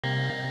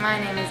My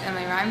name is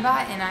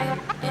Reinbott and I am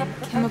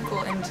in chemical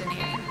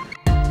engineering.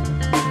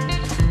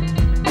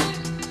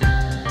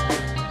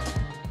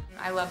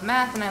 I love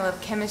math and I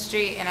love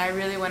chemistry, and I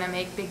really want to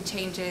make big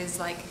changes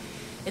like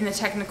in the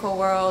technical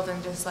world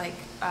and just like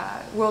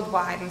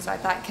worldwide, and so I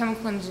thought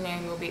chemical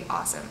engineering will be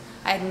awesome.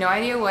 I had no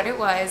idea what it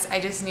was,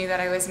 I just knew that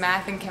I was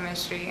math and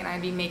chemistry and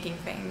I'd be making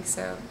things,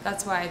 so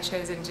that's why I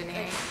chose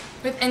engineering.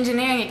 With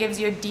engineering, it gives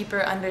you a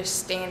deeper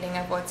understanding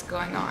of what's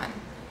going on.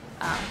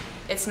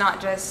 It's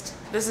not just,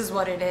 this is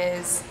what it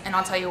is and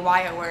I'll tell you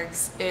why it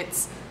works.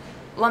 It's,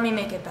 let me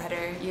make it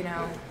better, you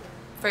know.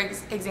 For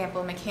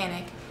example, a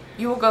mechanic,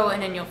 you will go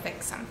in and you'll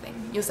fix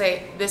something. You'll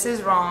say, this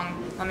is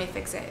wrong, let me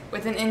fix it.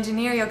 With an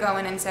engineer, you'll go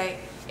in and say,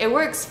 it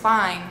works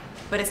fine,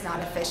 but it's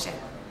not efficient.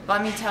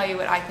 Let me tell you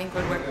what I think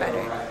would work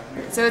better.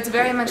 So it's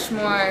very much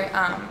more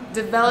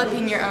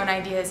developing your own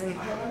ideas and,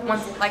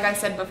 like I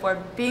said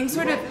before, being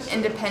sort of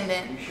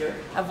independent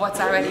of what's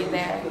already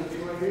there.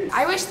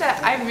 I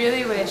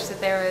really wish that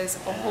there was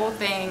a whole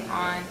thing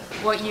on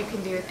what you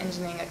can do with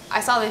engineering. I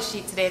saw this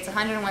sheet today, it's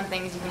 101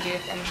 things you can do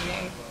with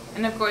engineering.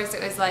 And of course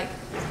it was like,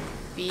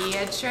 be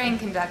a train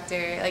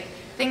conductor, like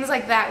things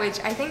like that, which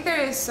I think there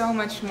is so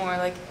much more.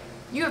 Like,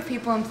 you have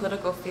people in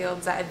political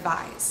fields that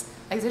advise.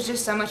 Like, there's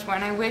just so much more,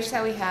 and I wish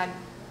that we had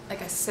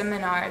like a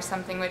seminar or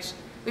something, which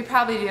we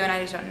probably do and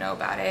I just don't know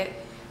about it,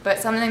 but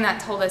something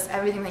that told us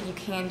everything that you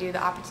can do,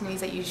 the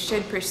opportunities that you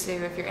should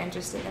pursue if you're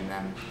interested in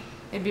them.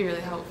 It'd be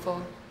really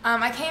helpful.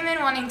 I came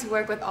in wanting to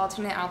work with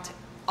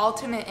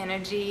alternate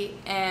energy,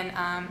 and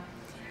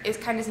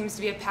it kind of seems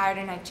to be a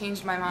pattern. I've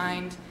changed my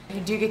mind. You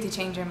do get to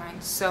change your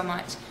mind so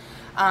much.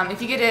 If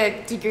you get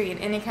a degree in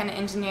any kind of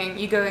engineering,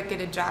 you go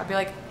get a job. You're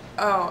like,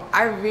 oh,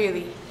 I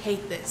really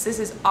hate this. This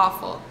is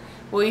awful.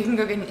 Well, you can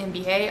go get an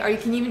MBA, or you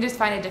can even just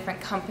find a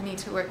different company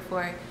to work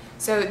for.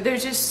 So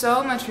there's just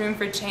so much room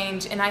for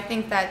change, and I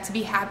think that to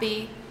be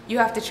happy, you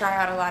have to try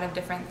out a lot of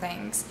different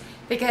things.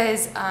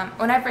 Because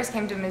when I first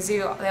came to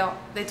Mizzou,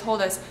 they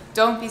told us,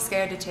 don't be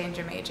scared to change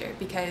your major,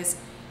 because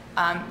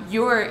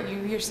you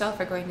yourself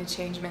are going to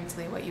change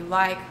mentally what you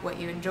like, what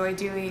you enjoy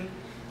doing.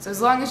 So as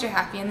long as you're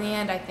happy in the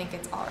end, I think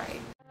it's all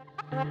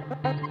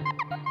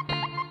right.